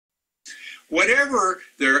whatever,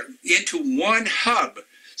 they're into one hub.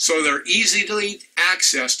 So they're easily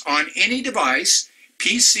accessed on any device,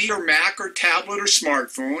 PC or Mac or tablet or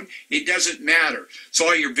smartphone, it doesn't matter. So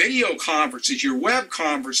all your video conferences, your web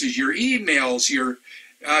conferences, your emails, your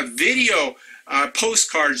video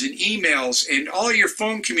postcards and emails, and all your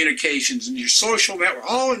phone communications and your social network,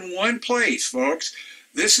 all in one place, folks.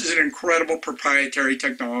 This is an incredible proprietary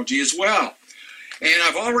technology as well. And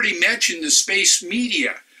I've already mentioned the space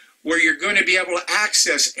media, where you're going to be able to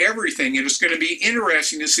access everything, and it's going to be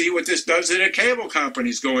interesting to see what this does to the cable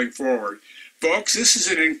companies going forward. Folks, this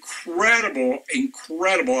is an incredible,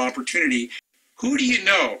 incredible opportunity. Who do you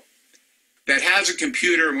know that has a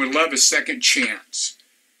computer and would love a second chance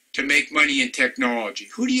to make money in technology?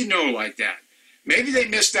 Who do you know like that? Maybe they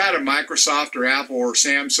missed out on Microsoft or Apple or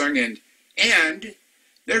Samsung, and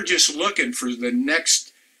they're just looking for the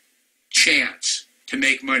next chance to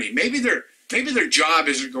make money. Maybe their job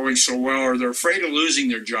isn't going so well, or they're afraid of losing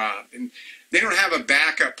their job, and they don't have a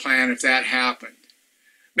backup plan if that happened.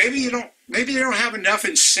 Maybe they don't have enough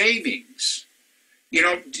in savings.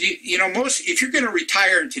 If you're going to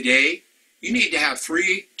retire today, you need to have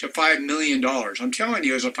 $3 to $5 million. I'm telling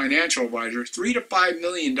you, as a financial advisor, $3 to $5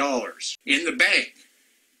 million in the bank,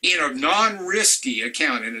 in a non-risky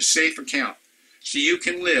account, in a safe account, so you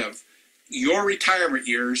can live your retirement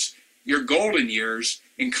years, your golden years,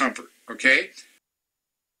 in comfort. Okay?